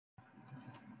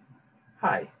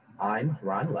Hi, I'm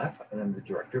Ron Leff, and I'm the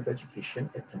Director of Education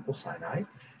at Temple Sinai.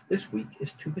 This week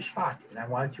is Tu B'Shvat, and I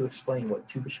wanted to explain what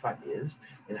Tu B'Shvat is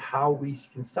and how we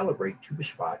can celebrate Tu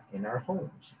B'Shvat in our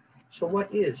homes. So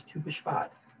what is Tu B'Shvat?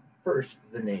 First,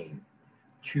 the name.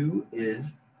 Tu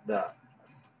is the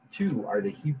Two are the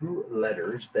Hebrew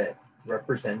letters that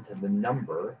represent the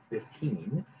number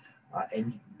 15.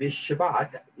 And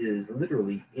B'Shabbat is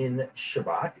literally in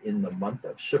Shabbat, in the month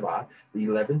of Shabbat, the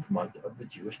 11th month of the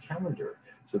Jewish calendar.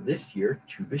 So this year,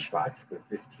 Tu B'Shvat, the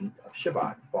 15th of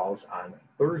Shabbat, falls on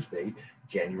Thursday,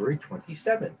 January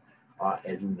 27th.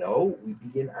 As you know, we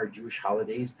begin our Jewish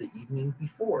holidays the evening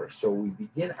before. So we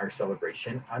begin our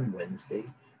celebration on Wednesday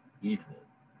evening.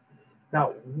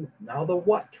 Now the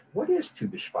what? What is Tu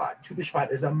B'Shvat? Tu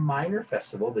B'Shvat is a minor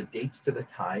festival that dates to the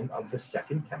time of the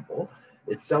Second Temple.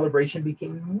 Its celebration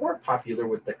became more popular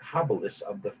with the Kabbalists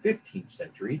of the 15th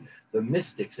century, the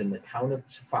mystics in the town of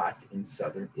Tzfat in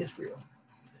southern Israel.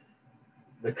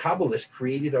 The Kabbalists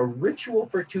created a ritual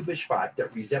for Tu B'Shvat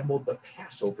that resembled the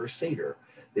Passover Seder.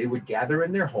 They would gather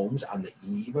in their homes on the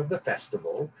eve of the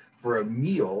festival for a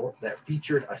meal that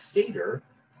featured a Seder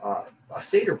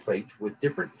plate with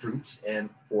different fruits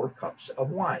and 4 cups of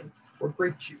wine or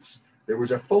grape juice. There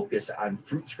was a focus on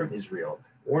fruits from Israel,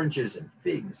 oranges and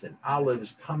figs and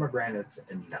olives, pomegranates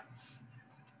and nuts.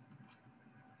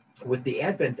 With the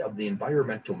advent of the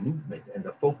environmental movement and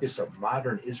the focus of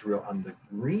modern Israel on the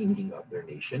greening of their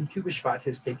nation, Tu B'Shvat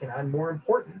has taken on more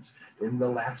importance in the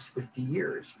last 50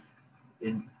 years.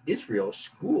 In Israel,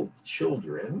 school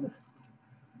children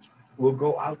will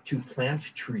go out to plant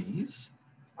trees.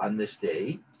 On this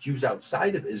day, Jews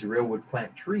outside of Israel would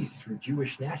plant trees through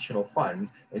Jewish National Fund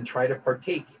and try to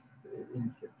partake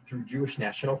through Jewish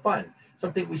National Fund,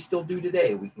 something we still do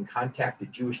today. We can contact the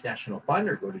Jewish National Fund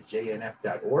or go to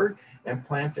jnf.org and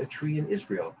plant a tree in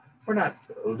Israel. We're not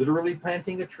literally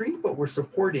planting a tree, but we're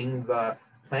supporting the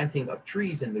planting of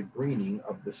trees and the greening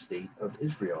of the state of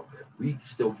Israel. We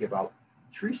still give out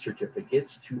tree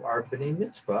certificates to our B'nai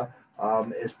Mitzvah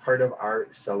as part of our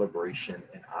celebration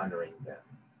and honoring them.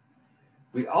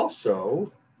 We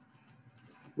also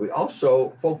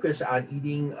focus on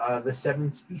eating the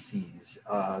 7 species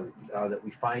that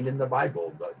we find in the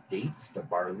Bible: the dates, the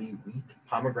barley, wheat,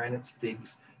 pomegranates,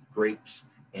 figs, grapes,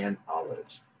 and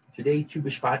olives. Today, Tu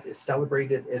B'Shvat is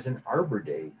celebrated as an Arbor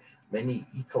Day. Many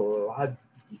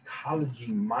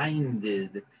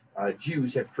ecology-minded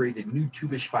Jews have created new Tu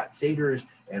B'Shvat seders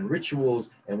and rituals,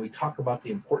 and we talk about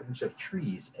the importance of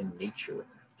trees and nature.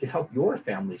 To help your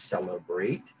family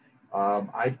celebrate,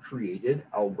 I've created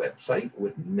a website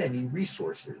with many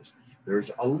resources.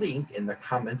 There's a link in the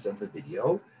comments of the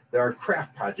video. There are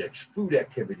craft projects, food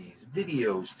activities,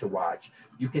 videos to watch.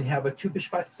 You can have a Tu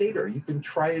B'Shvat Seder. You can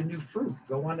try a new fruit,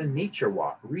 go on a nature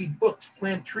walk, read books,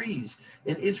 plant trees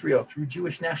in Israel through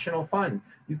Jewish National Fund.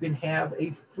 You can have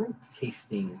a fruit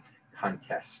tasting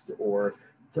contest or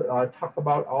talk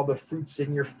about all the fruits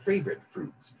in your favorite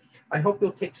fruits. I hope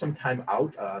you'll take some time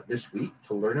out this week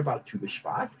to learn about Tu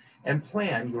B'Shvat and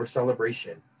plan your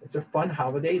celebration. It's a fun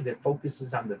holiday that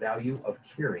focuses on the value of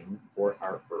caring for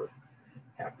our earth.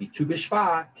 Happy Tu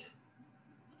B'Shvat.